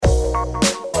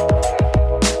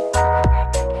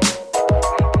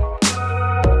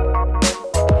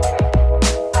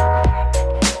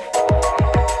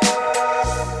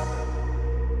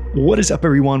What is up,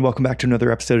 everyone? Welcome back to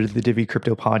another episode of the DIVI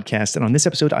Cryptopodcast. And on this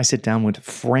episode, I sit down with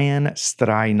Fran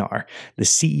Strajnar, the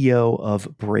CEO of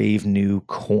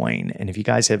BraveNewCoin. And if you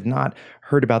guys have not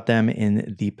heard about them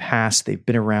in the past, they've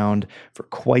been around for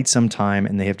quite some time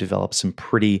and they have developed some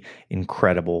pretty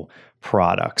incredible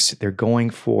products. They're going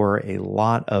for a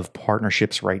lot of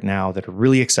partnerships right now that are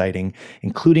really exciting,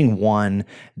 including one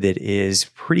that is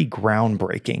pretty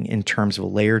groundbreaking in terms of a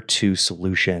layer 2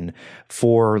 solution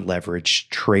for leverage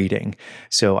trading.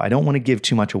 So I don't want to give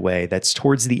too much away. That's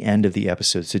towards the end of the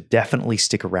episode. So definitely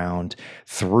stick around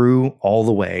through all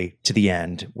the way to the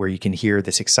end where you can hear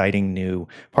this exciting new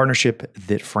partnership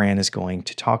that Fran is going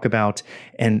to talk about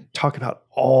and talk about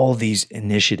all these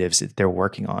initiatives that they're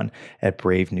working on at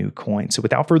BraveNewCoin. So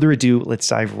without further ado, let's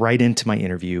dive right into my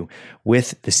interview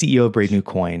with the CEO of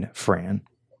BraveNewCoin, Fran.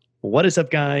 What is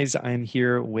up, guys? I'm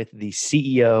here with the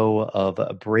CEO of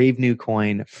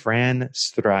BraveNewCoin, Fran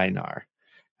Strajnar.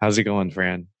 How's it going,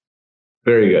 Fran?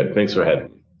 Very good. Thanks for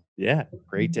having me. Yeah,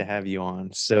 great to have you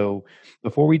on. So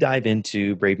before we dive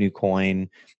into BraveNewCoin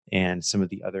and some of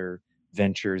the other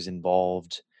ventures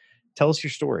involved, tell us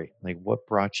your story. Like, what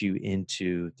brought you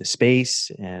into the space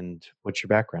and what's your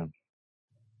background?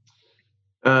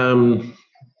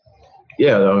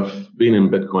 Yeah, I've been in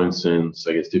Bitcoin since,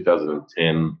 I guess,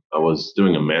 2010. I was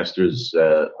doing a master's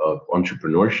of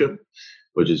entrepreneurship,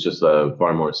 which is just a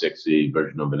far more sexy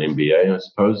version of an MBA, I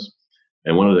suppose.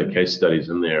 And one of the case studies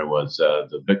in there was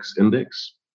the VIX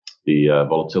index, the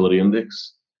volatility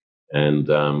index. And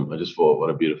I just thought, what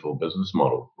a beautiful business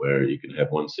model where you can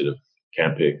have one set of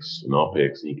CapEx and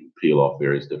OpEx, and you can peel off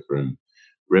various different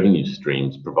revenue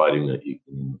streams, providing that you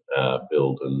can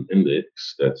build an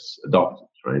index that's adopted,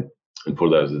 right? And for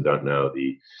those that don't know,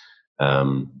 the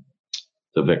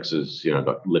VIX is,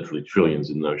 got literally trillions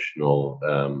in notional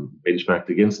benchmarked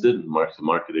against it, and marks the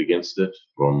market against it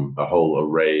from a whole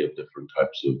array of different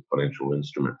types of financial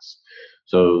instruments.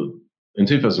 So in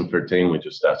 2013, we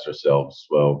just asked ourselves,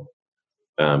 well,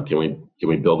 can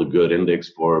we build a good index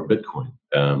for Bitcoin?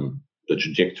 The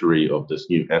trajectory of this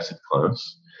new asset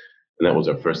class, and that was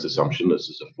our first assumption. This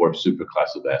is a fourth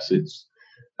superclass of assets.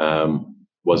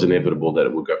 Was inevitable that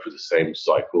it would go through the same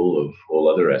cycle of all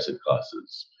other asset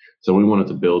classes. So we wanted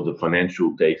to build the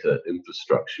financial data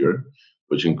infrastructure,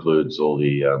 which includes all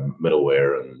the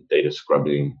middleware and data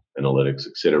scrubbing, analytics,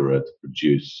 et cetera, to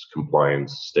produce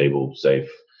compliance, stable, safe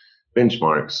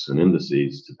benchmarks and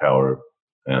indices to power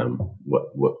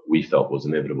what we felt was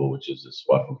inevitable, which is this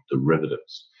swath of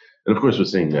derivatives. And of course, we're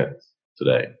seeing that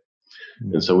today.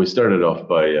 And so we started off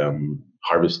by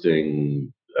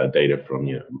harvesting data from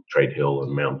Trade Hill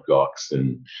and Mt. Gox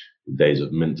and the days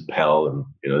of Mint.pal, and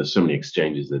there's so many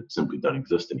exchanges that simply don't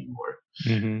exist anymore.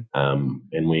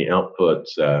 And we output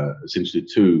essentially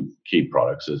two key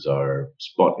products as our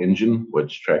spot engine,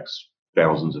 which tracks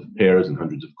thousands of pairs and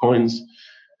hundreds of coins,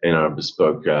 and our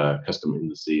bespoke custom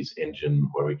indices engine,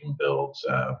 where we can build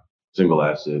single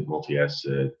asset,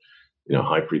 multi-asset,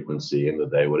 high frequency, end of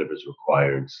the day, whatever is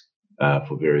required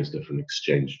for various different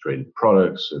exchange traded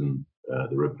products and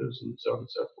derivatives and so on and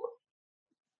so forth.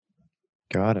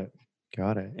 Got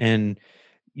it. And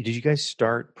did you guys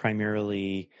start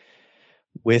primarily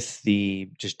with the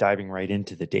just diving right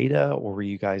into the data, or were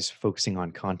you guys focusing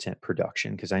on content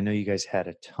production? Because I know you guys had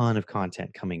a ton of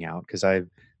content coming out, because I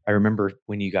remember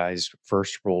when you guys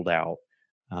first rolled out,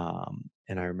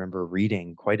 and I remember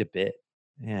reading quite a bit.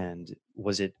 And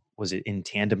was it in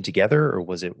tandem together, or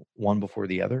was it one before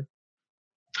the other?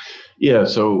 Yeah,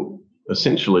 so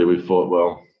essentially we thought,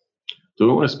 well, do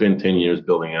we want to spend 10 years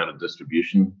building out a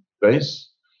distribution base,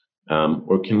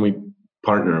 or can we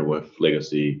partner with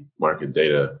legacy market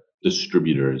data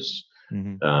distributors?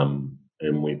 And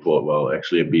we thought, well,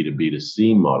 actually a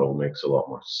B2B2C model makes a lot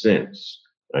more sense.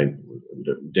 I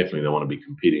definitely don't want to be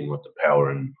competing with the power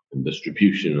and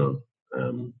distribution of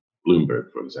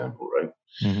Bloomberg, for example, right?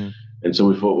 And so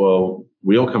we thought, well,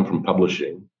 we all come from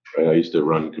publishing, right? I used to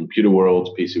run Computer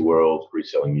World, PC World,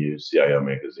 Reselling News, CIO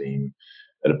Magazine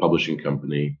at a publishing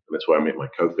company. And that's where I met my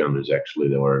co-founders, actually.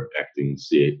 They were acting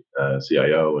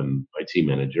CIO and IT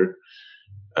manager.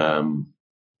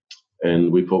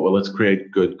 And we thought, well, let's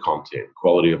create good content,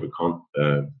 quality over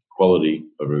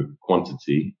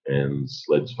quantity, and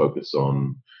let's focus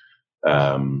on,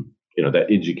 that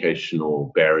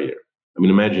educational barrier. I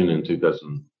mean, imagine in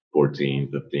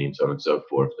 2014, 15, so on and so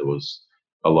forth, there was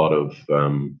a lot of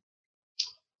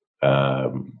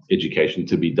education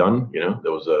to be done.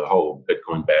 There was a whole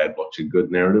Bitcoin bad, blockchain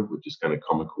good narrative, which is kind of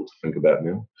comical to think about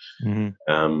now.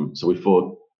 So we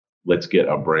thought, let's get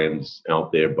our brands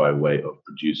out there by way of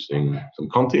producing some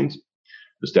content.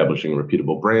 establishing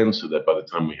repeatable brands so that by the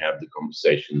time we have the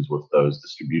conversations with those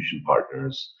distribution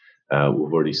partners,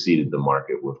 we've already seeded the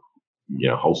market with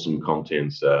wholesome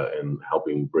content and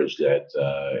helping bridge that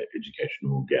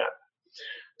educational gap.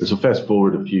 And so fast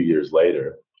forward a few years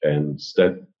later, and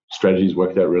that strategy's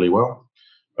worked out really well.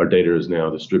 Our data is now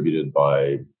distributed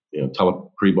by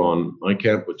Teleprebon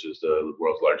ICAP, which is the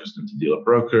world's largest inter-dealer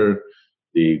broker.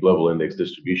 The global index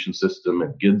distribution system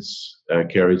at GIDS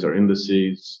carries our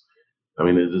indices. I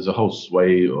mean, there's a whole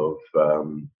sway of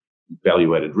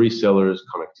value-added resellers,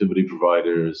 connectivity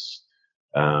providers,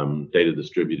 data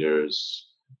distributors,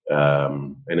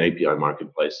 and API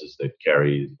marketplaces that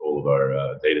carry all of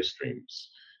our data streams.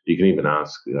 You can even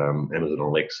ask Amazon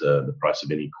Alexa the price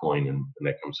of any coin, and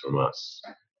that comes from us.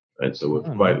 Right? So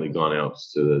we've quietly gone out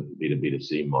to the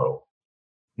B2B2C model.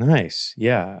 Nice.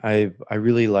 Yeah, I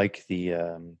really like the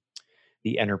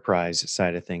enterprise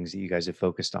side of things that you guys have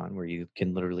focused on, where you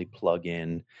can literally plug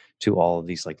in to all of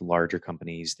these like larger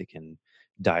companies that can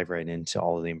dive right into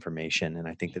all of the information. And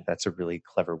I think that that's a really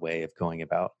clever way of going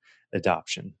about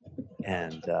adoption.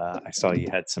 And I saw you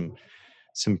had some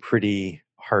pretty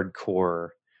hardcore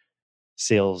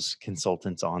sales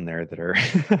consultants on there that are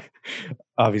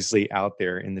obviously out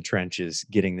there in the trenches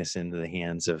getting this into the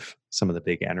hands of some of the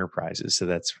big enterprises. So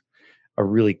that's a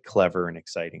really clever and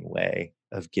exciting way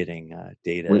of getting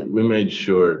data. We made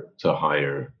sure to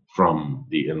hire from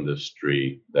the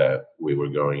industry that we were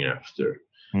going after.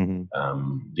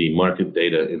 The market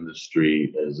data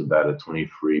industry is about a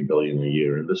 23 billion a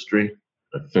year industry.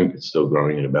 I think it's still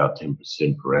growing at about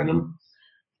 10% per annum.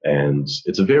 And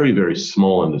it's a very, very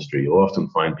small industry. You'll often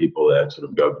find people that sort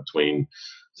of go between,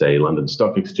 say, London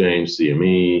Stock Exchange,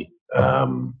 CME,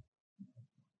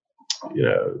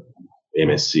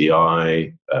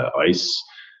 MSCI, ICE,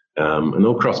 and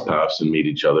they'll cross paths and meet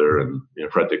each other. And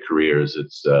throughout their careers,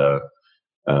 it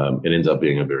ends up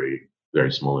being a very,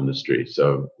 very small industry.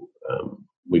 So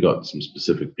we got some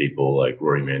specific people like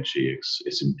Rory Manchi,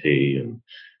 S&P, and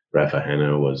Rafa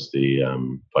Hanna was the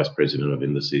vice president of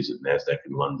indices at NASDAQ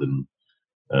in London.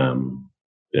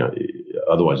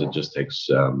 Otherwise it just takes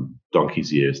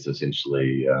donkey's years to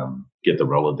essentially get the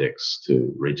Rolodex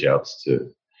to reach out to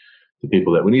the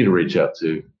people that we need to reach out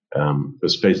to.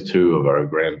 Because phase 2 of our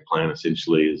grand plan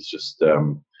essentially is just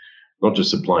not just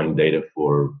supplying data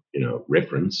for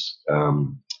reference,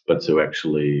 but to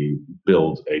actually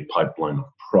build a pipeline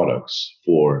of products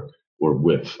for or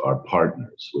with our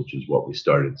partners, which is what we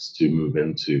started to move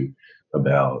into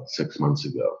about 6 months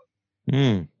ago.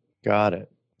 Got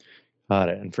it.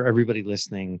 And for everybody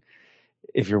listening,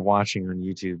 if you're watching on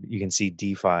YouTube, you can see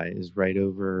DeFi is right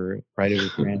over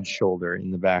Fran's shoulder in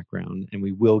the background, and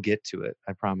we will get to it.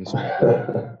 I promise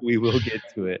we will get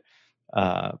to it.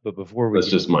 But before we...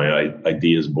 That's just my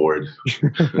ideas board.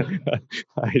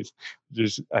 I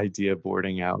just idea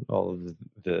boarding out all of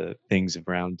the things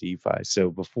around DeFi. So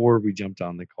before we jumped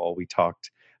on the call, we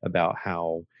talked about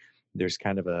how there's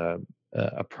kind of a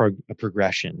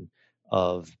progression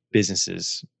of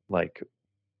businesses like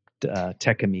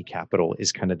Techemy Capital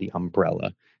is kind of the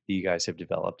umbrella that you guys have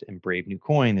developed, and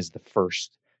BraveNewCoin is the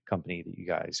first company that you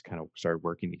guys kind of started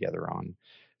working together on.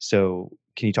 So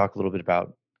can you talk a little bit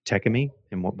about Techemy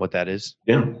and what that is?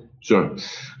 Yeah, sure.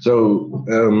 So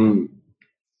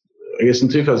I guess in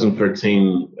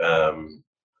 2013,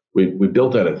 we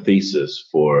built out a thesis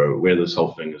for where this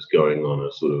whole thing is going on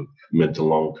a sort of mid to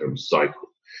long term cycle.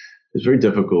 It's very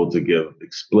difficult to give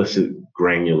explicit,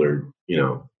 granular,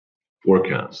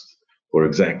 forecast for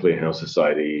exactly how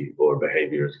society or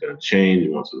behavior is going to change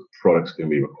and what sort of products are going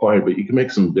to be required, but you can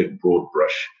make some big, broad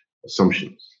brush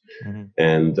assumptions.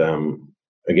 And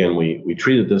again, we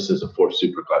treated this as a fourth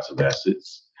superclass of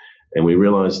assets, and we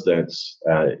realized that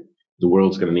the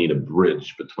world's going to need a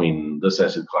bridge between this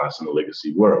asset class and the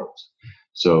legacy world.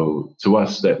 So to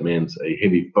us, that meant a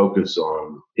heavy focus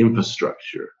on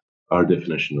infrastructure. Our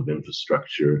definition of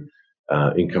infrastructure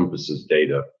encompasses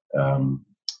data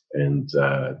and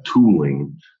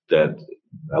tooling that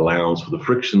allows for the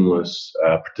frictionless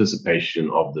participation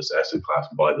of this asset class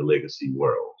by the legacy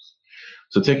world.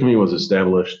 So Techemy was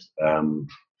established.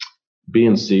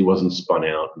 BNC wasn't spun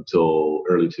out until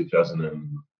early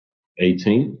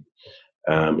 2018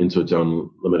 into its own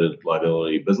limited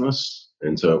liability business.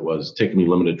 And so it was Techemy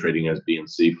Limited trading as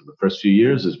BNC for the first few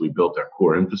years as we built our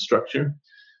core infrastructure.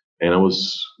 And I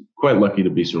was quite lucky to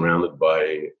be surrounded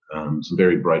by some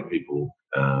very bright people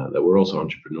that were also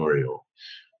entrepreneurial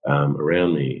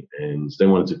around me. And they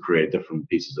wanted to create different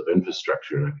pieces of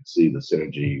infrastructure, and I could see the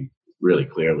synergy really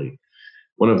clearly.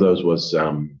 One of those was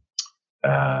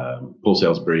Paul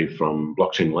Salisbury from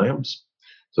Blockchain Labs,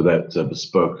 So that's a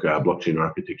bespoke blockchain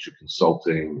architecture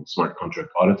consulting, smart contract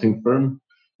auditing firm.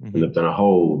 Mm-hmm. And they've done a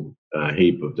whole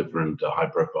heap of different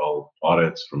high-profile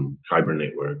audits, from Kyber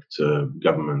Network to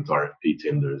government RFP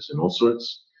tenders and all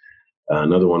sorts.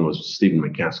 Another one was Stephen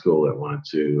McCaskill that wanted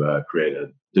to create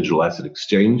a digital asset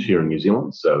exchange here in New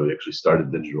Zealand. So we actually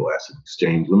started Digital Asset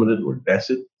Exchange Limited, or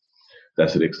DASIT,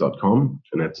 DASITX.com,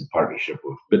 and that's a partnership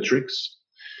with Bittrex.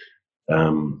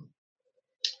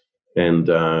 And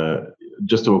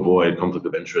just to avoid conflict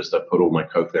of interest, I put all my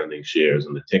co-founding shares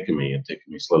in the Techemy, and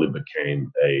Techemy slowly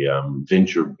became a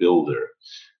venture builder.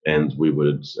 And we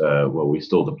would, we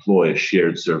still deploy a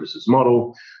shared services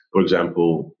model. For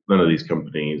example, none of these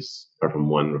companies, apart from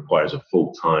one, requires a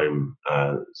full-time,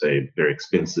 say, very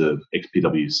expensive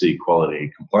XPWC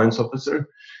quality compliance officer.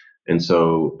 And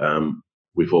so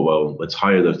we thought, well, let's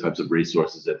hire those types of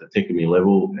resources at the Techemy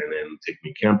level, and then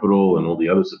Techemy Capital and all the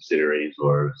other subsidiaries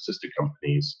or sister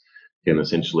companies can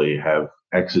essentially have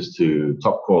access to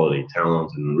top quality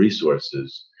talent and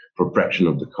resources for a fraction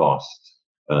of the cost,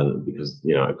 because,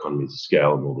 economies of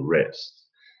scale and all the rest.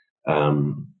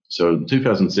 So in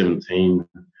 2017,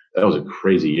 that was a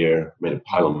crazy year, made a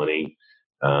pile of money.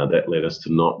 That led us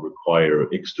to not require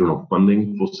external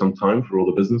funding for some time for all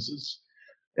the businesses.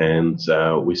 And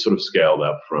we sort of scaled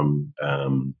up from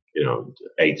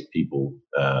 8 people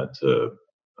to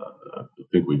I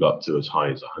think we got to as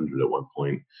high as 100 at one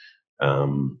point.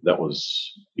 That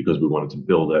was because we wanted to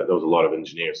build that. There was a lot of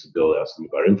engineers to build out some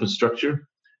of our infrastructure.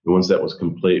 And once that was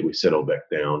complete, we settled back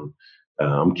down.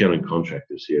 I'm counting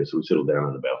contractors here, so we settled down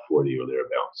at about 40 or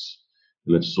thereabouts.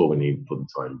 And that's all we need for the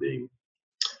time being.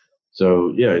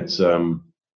 So yeah, it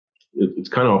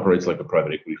kind of operates like a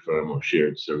private equity firm or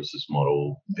shared services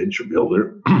model venture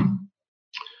builder.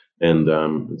 And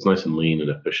it's nice and lean and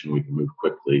efficient. We can move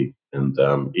quickly. And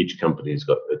each company's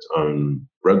got its own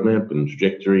roadmap and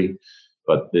trajectory,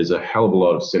 but there's a hell of a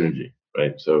lot of synergy,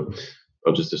 right? So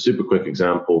just a super quick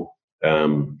example.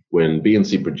 When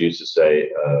BNC produces,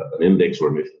 say, an index or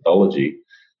a methodology,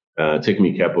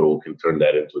 Techemy Capital can turn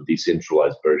that into a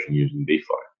decentralized version using DeFi.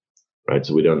 Right,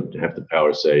 so we don't have to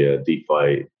power, say, a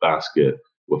DeFi basket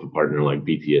with a partner like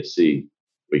BTSC.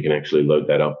 We can actually load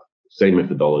that up, same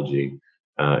methodology,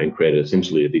 and create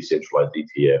essentially a decentralized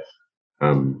ETF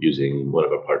using one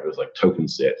of our partners like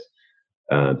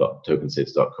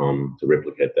tokensets.com to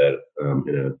replicate that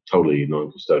in a totally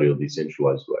non-custodial,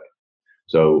 decentralized way.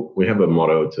 So we have a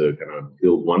motto to kind of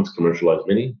build once, commercialize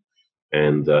many,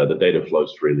 and the data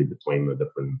flows freely between the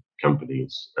different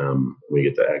companies. We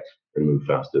get to act and move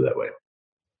faster that way.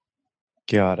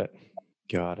 Got it.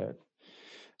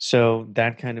 So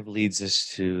that kind of leads us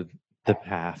to the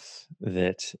path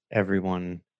that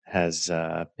everyone has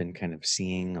been kind of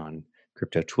seeing on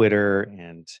crypto Twitter,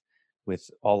 and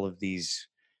with all of these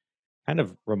kind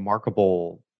of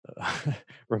remarkable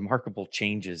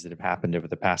changes that have happened over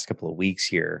the past couple of weeks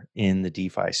here in the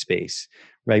DeFi space.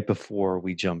 Right before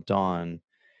we jumped on,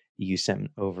 you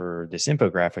sent over this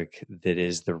infographic that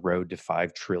is the road to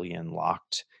 5 trillion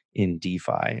locked in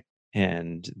DeFi.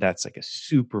 And that's like a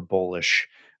super bullish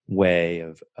way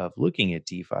of looking at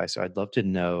DeFi. So I'd love to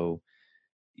know,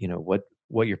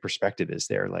 what your perspective is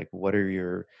there. Like,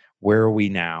 where are we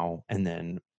now? And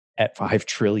then at 5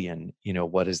 trillion,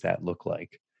 what does that look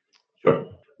like? Sure.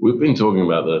 We've been talking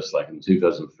about this like in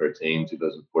 2013,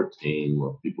 2014,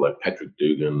 with people like Patrick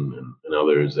Dugan and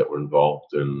others that were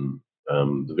involved in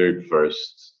the very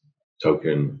first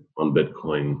token on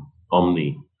Bitcoin,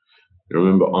 Omni. You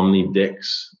remember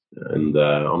OmniDex and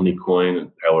OmniCoin,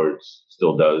 and Power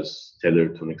still does Tether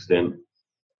to an extent.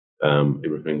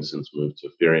 Everything's since moved to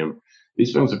Ethereum.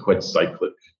 These things are quite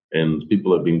cyclic, and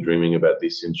people have been dreaming about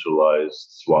decentralized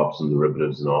swaps and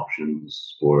derivatives and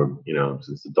options for,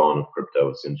 since the dawn of crypto,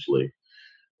 essentially.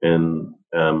 And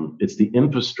it's the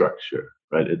infrastructure,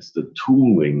 right? It's the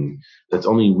tooling that's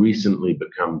only recently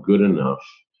become good enough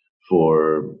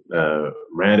for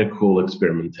radical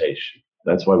experimentation.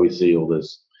 That's why we see all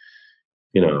this,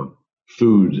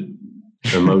 food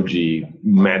emoji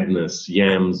madness,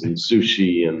 yams and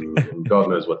sushi and God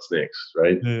knows what's next,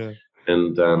 right? Yeah.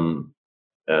 And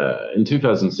in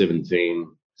 2017,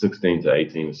 16 to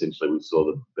 18, essentially, we saw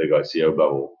the big ICO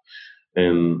bubble.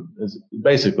 And it's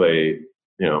basically,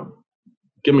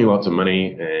 give me lots of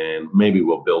money and maybe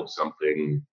we'll build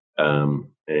something. And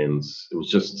it was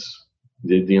just,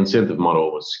 the incentive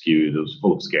model was skewed. It was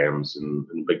full of scams and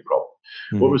big problem.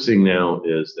 Mm-hmm. What we're seeing now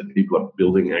is that people are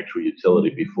building actual utility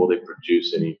before they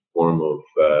produce any form of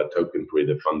token for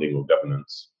either funding or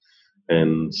governance.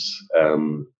 And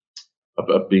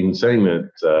I've been saying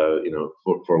that,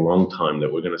 for a long time,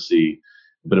 that we're going to see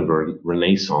a bit of a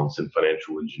renaissance in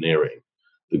financial engineering.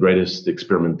 the greatest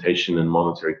experimentation in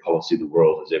monetary policy the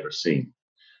world has ever seen,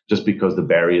 just because the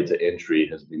barrier to entry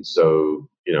has been so,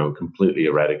 completely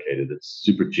eradicated. It's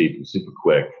super cheap and super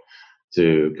quick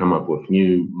to come up with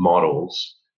new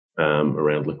models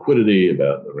around liquidity,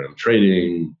 around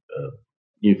trading,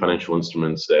 new financial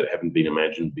instruments that haven't been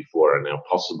imagined before are now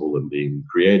possible and being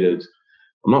created.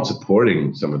 I'm not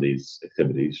supporting some of these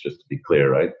activities, just to be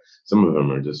clear, right? Some of them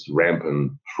are just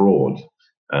rampant fraud.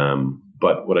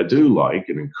 But what I do like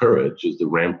and encourage is the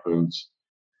rampant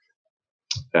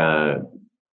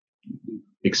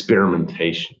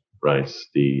experimentation, right?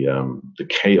 The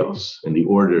chaos and the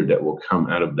order that will come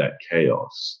out of that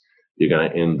chaos. You're going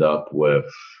to end up with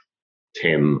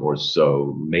 10 or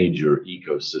so major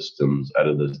ecosystems out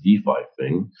of this DeFi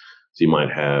thing. So you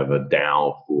might have a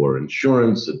DAO for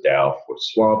insurance, a DAO for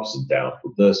swaps, a DAO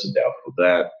for this, a DAO for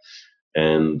that.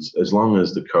 And as long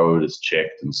as the code is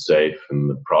checked and safe and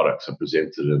the products are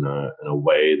presented in a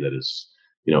way that is,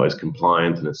 as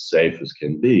compliant and as safe as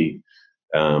can be,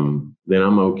 then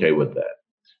I'm okay with that.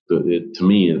 To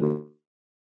me, it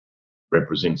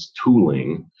represents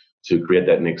tooling to create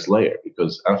that next layer,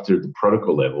 because after the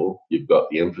protocol level, you've got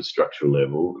the infrastructure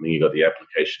level, and then you've got the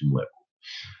application level.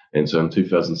 And so in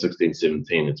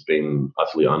 2016-17, it's been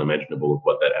utterly unimaginable of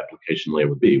what that application layer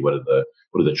would be. What are the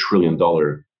 $1 trillion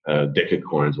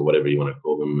decacorns, or whatever you want to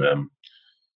call them,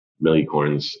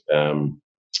 millicorns? The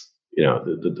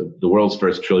world's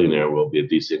first trillionaire will be a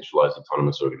decentralized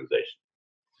autonomous organization.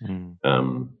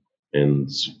 And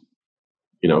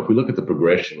if we look at the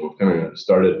progression, we've kind of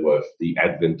started with the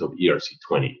advent of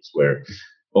ERC-20s, where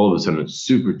all of a sudden it's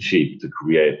super cheap to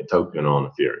create a token on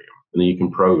Ethereum, and then you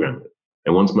can program it.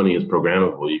 And once money is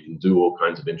programmable, you can do all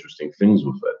kinds of interesting things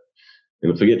with it.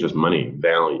 And forget just money,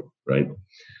 value, right?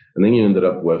 And then you ended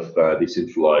up with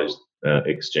decentralized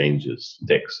exchanges,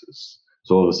 DEXs.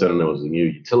 So all of a sudden there was a new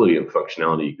utility and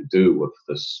functionality you could do with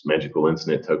this magical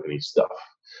internet tokeny stuff,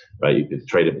 right? You could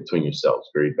trade it between yourselves,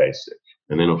 very basic.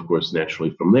 And then, of course,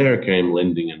 naturally from there came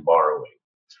lending and borrowing,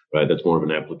 right? That's more of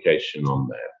an application on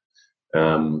that.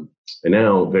 And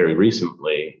now, very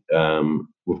recently,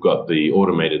 we've got the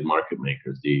automated market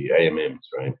makers, the AMMs,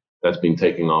 right? That's been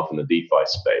taking off in the DeFi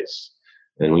space.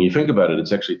 And when you think about it,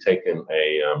 it's actually taken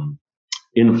a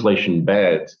inflation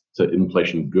bad to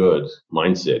inflation good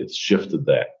mindset. It's shifted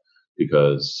that,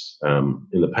 because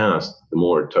in the past, the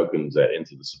more tokens that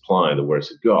enter the supply, the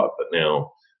worse it got. But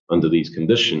now, under these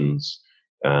conditions,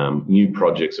 new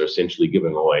projects are essentially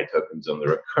giving away tokens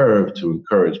under a curve to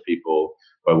encourage people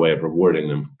by way of rewarding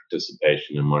them for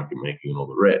participation in market making and all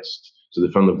the rest. So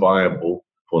they found a viable,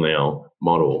 for now,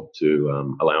 model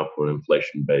to allow for an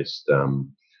inflation-based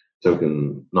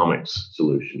tokenomics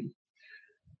solution.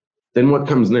 Then what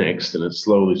comes next, and it's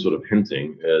slowly sort of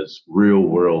hinting, is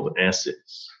real-world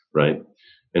assets, right?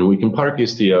 And we can park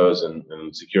STOs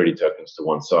and security tokens to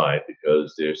one side,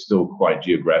 because they're still quite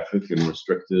geographic and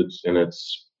restricted in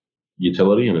its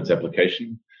utility and its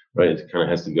application, right? It kind of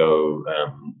has to go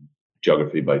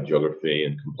geography by geography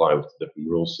and comply with the different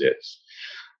rule sets.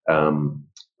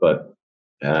 But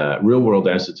real-world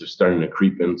assets are starting to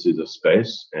creep into the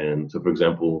space. And so, for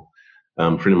example,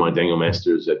 a friend of mine, Daniel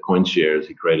Masters at CoinShares,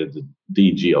 he created the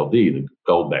DGLD, the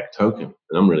gold-backed token.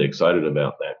 And I'm really excited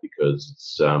about that,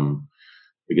 because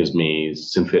it gives me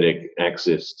synthetic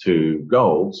access to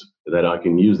gold that I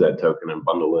can use that token and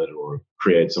bundle it, or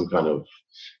create some kind of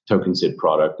token set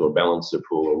product or balancer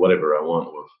pool or whatever I want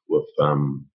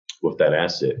with that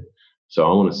asset. So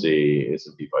I want to see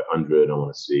S&P 500, I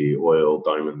want to see oil,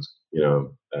 diamonds,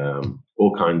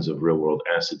 all kinds of real world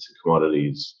assets and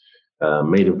commodities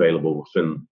made available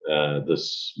within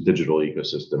this digital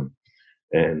ecosystem.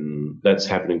 And that's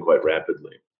happening quite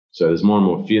rapidly. So there's more and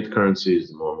more fiat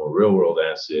currencies, more and more real world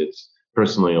assets.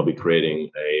 Personally, I'll be creating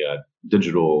a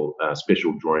digital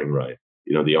special drawing right.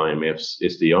 The IMF's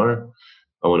SDR.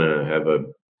 I want to have a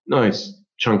nice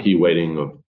chunky weighting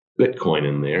of Bitcoin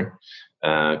in there,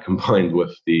 combined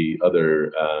with the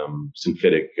other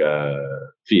synthetic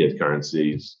fiat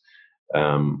currencies,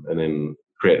 and then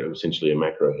create essentially a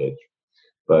macro hedge.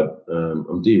 But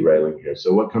I'm derailing here.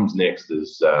 So what comes next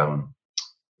is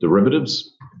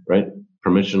derivatives, right?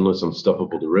 Permissionless,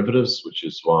 unstoppable derivatives, which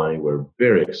is why we're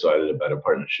very excited about a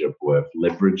partnership with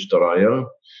Leverage.io,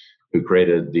 who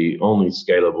created the only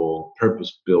scalable,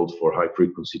 purpose-built for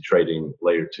high-frequency trading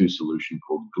layer 2 solution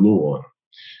called Gluon.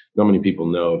 Not many people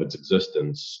know of its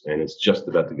existence, and it's just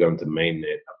about to go into mainnet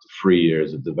after 3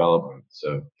 years of development.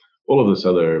 So all of this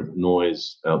other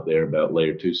noise out there about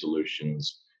layer 2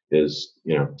 solutions is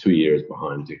 2 years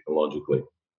behind technologically.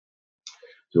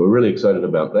 So we're really excited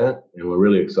about that, and we're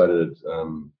really excited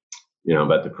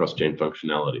about the cross-chain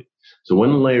functionality. So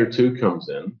when layer 2 comes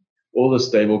in, all the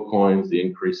stable coins, the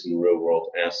increase in real-world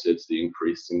assets, the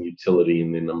increase in utility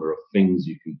and the number of things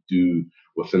you can do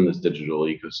within this digital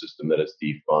ecosystem that is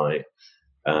DeFi,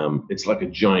 it's like a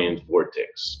giant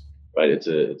vortex, right? It's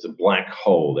a black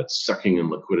hole that's sucking in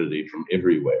liquidity from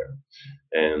everywhere.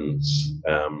 And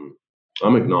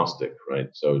I'm agnostic, right?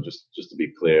 So just to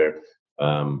be clear,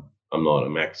 I'm not a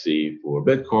maxi for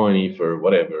Bitcoin, for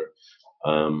whatever.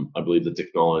 I believe the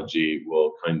technology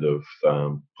will kind of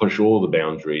push all the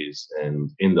boundaries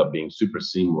and end up being super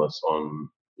seamless on,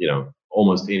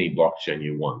 almost any blockchain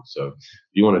you want. So if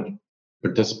you want to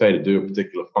participate or do a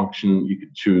particular function, you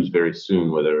could choose very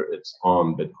soon whether it's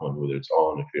on Bitcoin, whether it's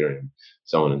on Ethereum,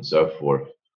 so on and so forth.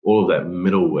 All of that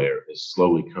middleware is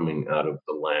slowly coming out of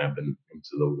the lab and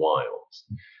into the wilds.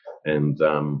 And,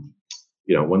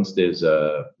 once there's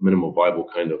a minimal viable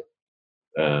kind of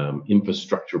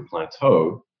infrastructure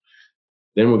plateau,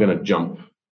 then we're going to jump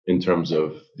in terms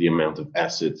of the amount of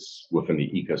assets within the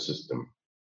ecosystem,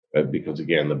 because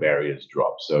again, the barriers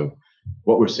drop. So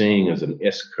what we're seeing is an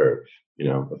S curve,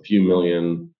 a few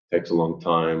million takes a long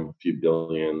time, a few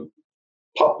billion,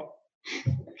 pop.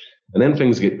 And then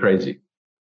things get crazy.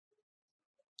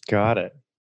 Got it.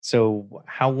 So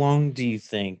how long do you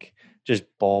think, just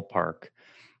ballpark,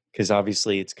 because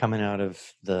obviously it's coming out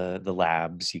of the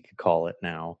labs, you could call it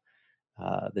now,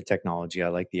 the technology. I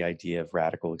like the idea of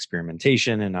radical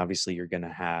experimentation, and obviously you're going to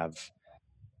have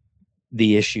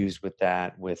the issues with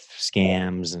that, with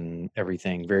scams and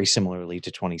everything, very similarly to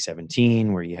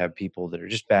 2017, where you have people that are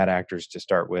just bad actors to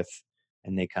start with,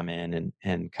 and they come in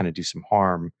and kind of do some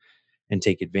harm and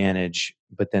take advantage.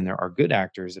 But then there are good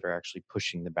actors that are actually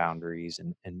pushing the boundaries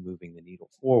and moving the needle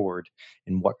forward.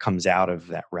 And what comes out of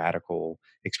that radical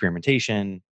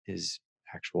experimentation is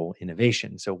actual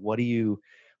innovation. So what do you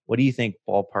think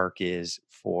ballpark is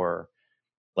for,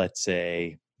 let's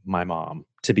say, my mom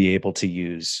to be able to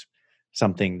use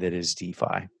something that is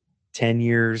DeFi? 10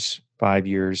 years, 5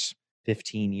 years,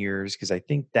 15 years? Because I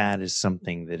think that is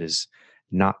something that is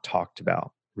not talked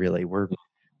about, really.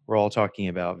 We're all talking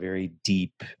about very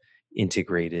deep,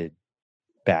 integrated,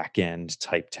 back-end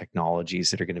type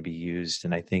technologies that are going to be used.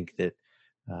 And I think that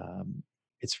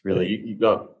it's really...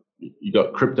 You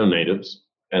got crypto natives,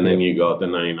 and then you got the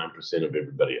 99% of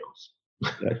everybody else.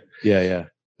 Yeah.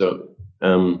 So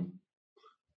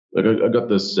I got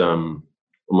this... I'm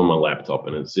on my laptop,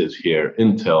 and it says here,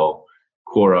 Intel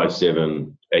Core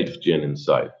i7 8th gen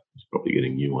inside. It's probably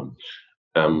getting a new one.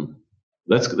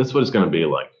 That's what it's going to be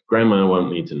like. Grandma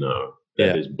won't need to know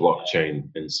that there's blockchain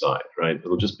inside, right?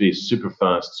 It'll just be super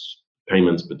fast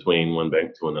payments between one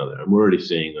bank to another. And we're already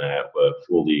seeing that with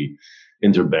all the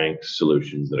interbank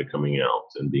solutions that are coming out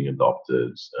and being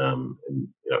adopted and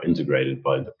integrated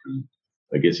by different,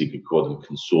 I guess you could call them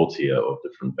consortia of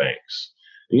different banks.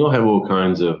 And you'll have all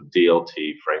kinds of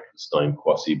DLT, Frankenstein,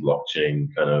 quasi-blockchain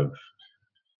kind of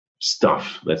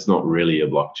stuff that's not really a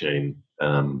blockchain.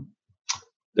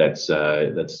 That's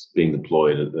being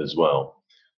deployed as well.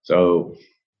 So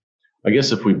I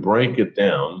guess if we break it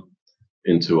down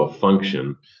into a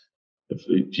function,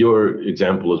 if your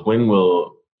example is when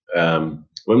will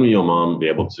your mom be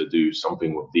able to do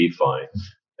something with DeFi?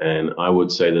 And I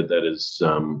would say that is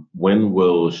when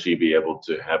will she be able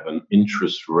to have an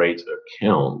interest rate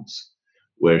account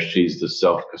where she's the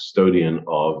self-custodian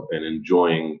of and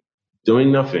enjoying doing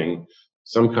nothing,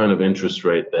 some kind of interest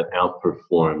rate that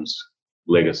outperforms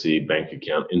legacy bank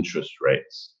account interest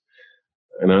rates.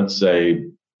 And I'd say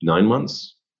 9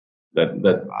 months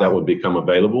that would become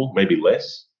available, maybe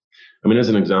less. I mean, as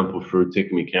an example, through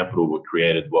Techemy Capital, we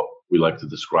created what we like to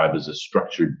describe as a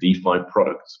structured DeFi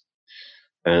product.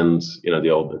 And,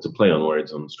 it's a play on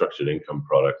words on structured income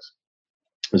product.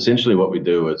 Essentially what we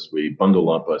do is we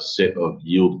bundle up a set of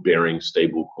yield-bearing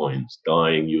stable coins,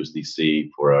 DAI and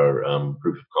USDC for our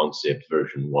proof of concept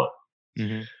version 1.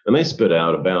 Mm-hmm. And they spit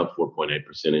out about 4.8%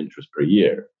 interest per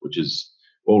year, which is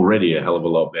already a hell of a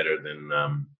lot better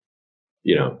than,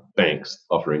 banks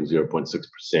offering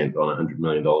 0.6% on a $100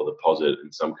 million deposit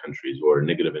in some countries, or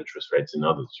negative interest rates in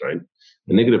others, right?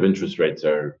 The negative interest rates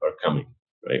are coming,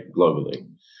 right, globally,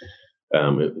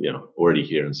 already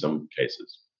here in some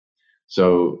cases.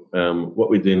 So what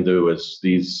we then do is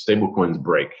these stable coins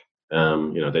break. They're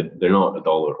not $1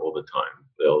 all the time.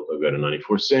 They'll go to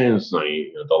 94 cents,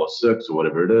 $1.06 or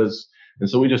whatever it is. And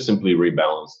so we just simply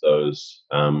rebalance those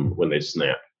when they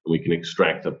snap. And we can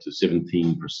extract up to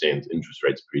 17% interest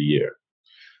rates per year.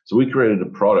 So we created a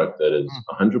product that is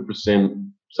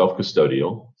 100%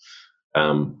 self-custodial,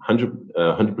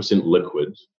 100%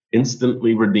 liquid,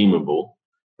 instantly redeemable,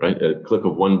 right? A click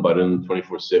of one button,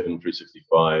 24/7,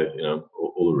 365,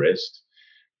 all the rest.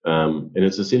 And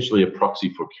it's essentially a proxy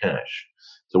for cash.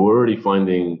 So we're already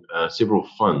finding several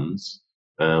funds.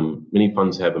 Many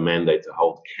funds have a mandate to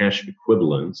hold cash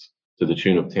equivalents to the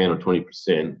tune of 10 or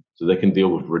 20%, so they can deal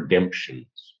with redemptions,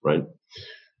 right?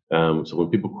 So when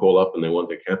people call up and they want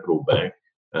their capital back,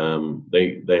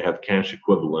 they have cash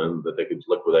equivalent that they could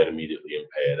liquidate immediately and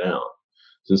pay it out.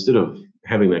 So instead of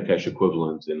having that cash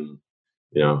equivalent in,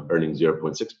 earning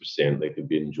 0.6%, they could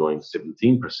be enjoying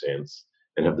 17%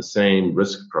 and have the same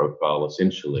risk profile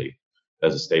essentially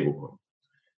as a stablecoin.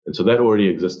 And so that already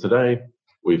exists today.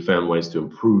 We've found ways to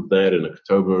improve that in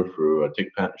October through our tech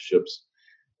partnerships.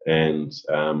 And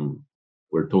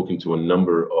we're talking to a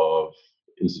number of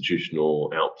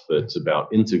institutional outfits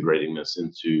about integrating this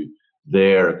into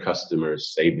their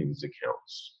customers' savings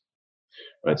accounts.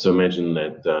 Right. So imagine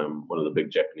that one of the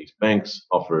big Japanese banks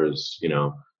offers,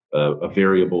 a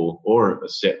variable or a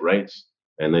set rate,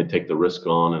 and they take the risk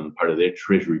on, and part of their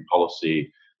treasury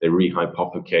policy, they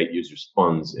rehypothecate users'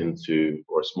 funds into,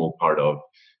 or a small part of,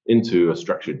 into a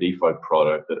structured DeFi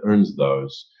product that earns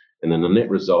those. And then the net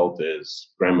result is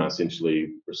grandma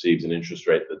essentially receives an interest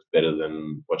rate that's better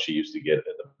than what she used to get at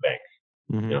the bank.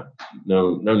 Mm-hmm.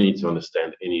 No need to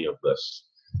understand any of this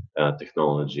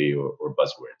technology or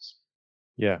buzzwords.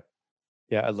 Yeah.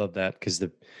 Yeah, I love that, because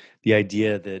the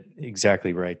idea that,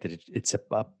 exactly right, that it's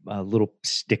a little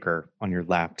sticker on your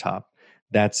laptop.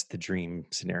 That's the dream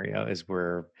scenario, is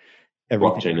where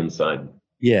everything, blockchain inside.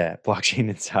 Yeah, blockchain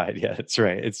inside. Yeah, that's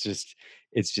right. It's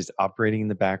just operating in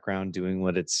the background, doing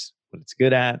what it's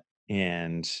good at,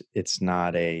 and it's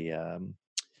not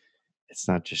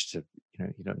just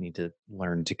you don't need to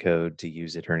learn to code to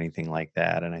use it or anything like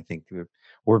that. And I think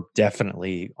we're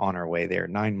definitely on our way there.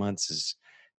 9 months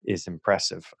is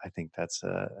impressive. I think that's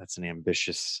an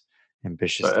ambitious.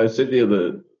 I said the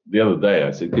other day,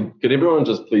 I said, could everyone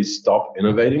just please stop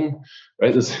innovating?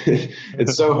 Right?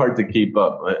 It's so hard to keep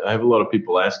up. I have a lot of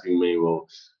people asking me, well,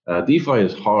 DeFi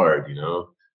is hard,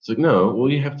 It's like, no,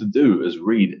 all you have to do is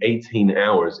read 18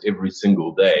 hours every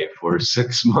single day for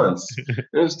 6 months. And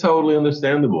it's totally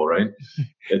understandable, right?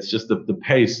 It's just the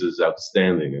pace is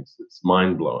outstanding. It's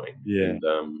mind-blowing. Yeah.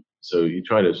 And so you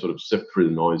try to sort of sift through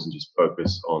the noise and just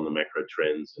focus on the macro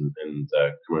trends and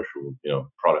commercial,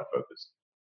 product focus.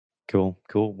 Cool.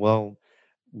 Well,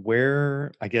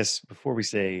 I guess before we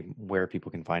say where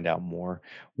people can find out more,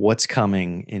 what's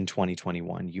coming in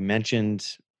 2021? You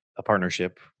mentioned a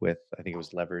partnership with, I think it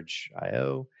was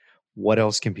Leverage.io. What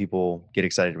else can people get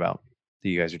excited about that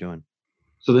you guys are doing?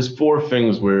 So there's 4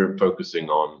 things we're focusing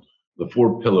on, the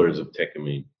 4 pillars of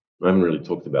Techemy. I haven't really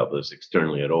talked about this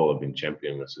externally at all. I've been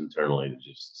championing this internally to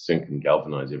just sync and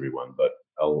galvanize everyone, but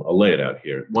I'll lay it out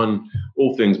here. 1,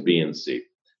 all things BNC.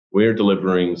 We're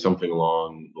delivering something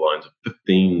along the lines of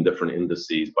 15 different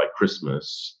indices by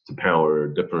Christmas to power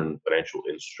different financial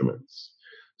instruments.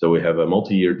 So we have a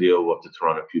multi-year deal with the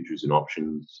Toronto Futures and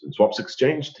Options and Swaps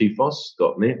Exchange,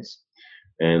 TFOS.net,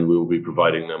 and we will be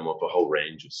providing them with a whole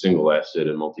range of single asset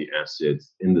and multi-asset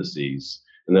indices.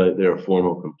 And they're a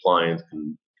formal, compliant,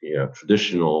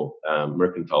 traditional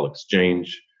mercantile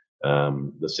exchange.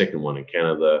 The second one in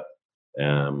Canada,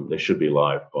 they should be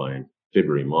live by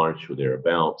February, March, or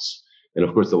thereabouts. And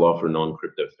of course, they'll offer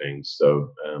non-crypto things.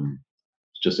 So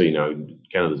just so you know,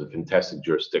 Canada's a fantastic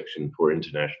jurisdiction for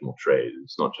international trade.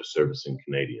 It's not just servicing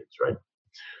Canadians, right?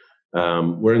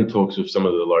 We're in talks with some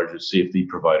of the largest CFD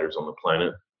providers on the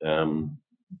planet.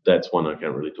 That's one I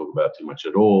can't really talk about too much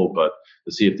at all, but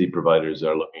the CFD providers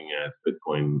are looking at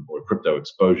Bitcoin or crypto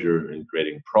exposure and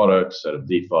creating products out of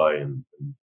DeFi and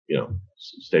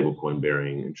stablecoin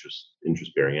bearing interest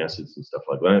bearing assets and stuff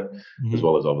like that, mm-hmm. as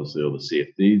well as obviously all the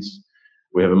CFDs.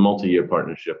 We have a multi-year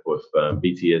partnership with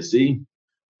BTSE,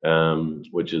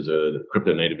 which is a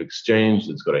crypto native exchange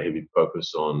that's got a heavy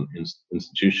focus on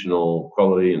institutional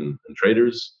quality and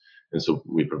traders. And so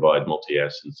we provide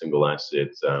multi-asset and single asset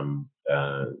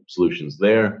solutions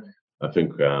there. I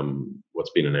think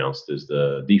what's been announced is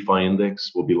the DeFi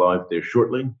index will be live there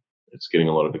shortly. It's getting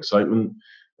a lot of excitement.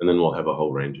 And then we'll have a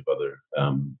whole range of other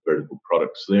vertical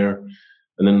products there.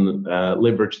 And then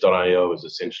Leverage.io is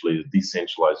essentially the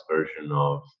decentralized version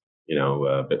of,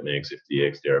 BitMEX,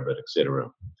 FTX, Deribit,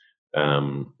 etc.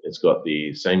 It's got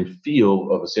the same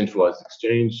feel of a centralized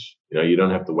exchange. You don't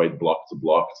have to wait block to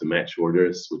block to match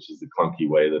orders, which is the clunky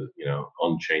way that,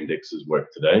 on-chain DEXs work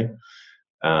today.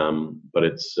 But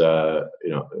it's,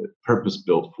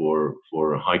 purpose-built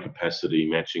for high capacity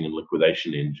matching and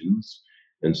liquidation engines.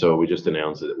 And so we just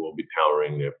announced that we'll be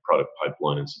powering their product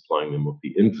pipeline and supplying them with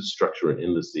the infrastructure and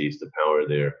indices to power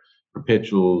their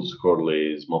perpetuals,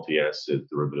 quarterlies, multi-asset,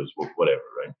 derivatives, whatever,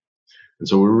 right? And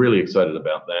so we're really excited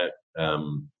about that.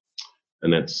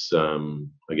 And that's,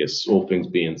 I guess, all things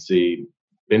BNC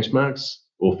benchmarks,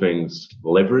 all things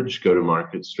leverage,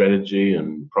 go-to-market strategy,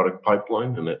 and product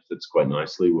pipeline, and that fits quite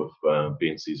nicely with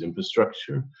BNC's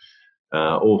infrastructure.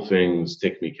 All things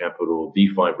Techemy Capital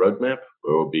DeFi roadmap,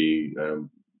 where we'll be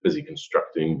busy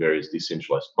constructing various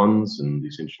decentralized funds and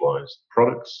decentralized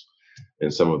products.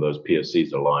 And some of those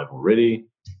POCs are live already.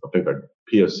 I think our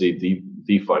POC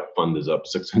DeFi fund is up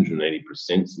 680%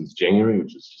 since January,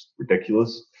 which is just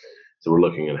ridiculous. So we're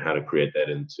looking at how to create that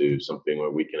into something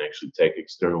where we can actually take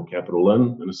external capital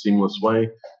in a seamless way,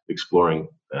 exploring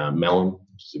Melon,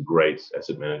 which is a great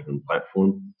asset management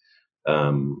platform,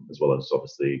 as well as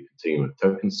obviously continuing with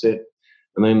token set.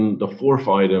 And then the fourth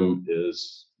item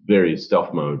is very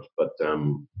stealth mode, but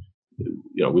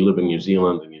we live in New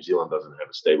Zealand, and New Zealand doesn't have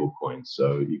a stable coin,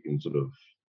 so you can sort of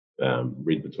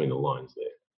read between the lines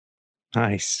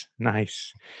there.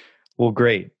 Nice. Well,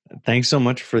 great. Thanks so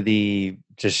much for the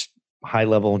just high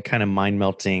level and kind of mind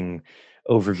melting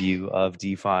overview of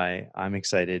DeFi. I'm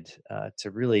excited to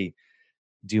really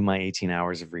do my 18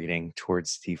 hours of reading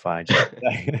towards DeFi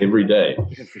every day,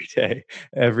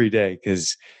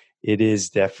 because it is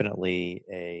definitely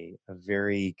a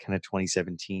very kind of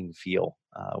 2017 feel,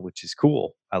 which is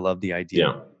cool. I love the idea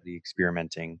of the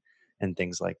experimenting and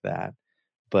things like that.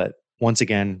 But once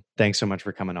again, thanks so much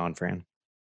for coming on, Fran.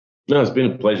 No, it's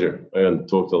been a pleasure. I can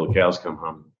talk till the cows come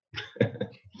home.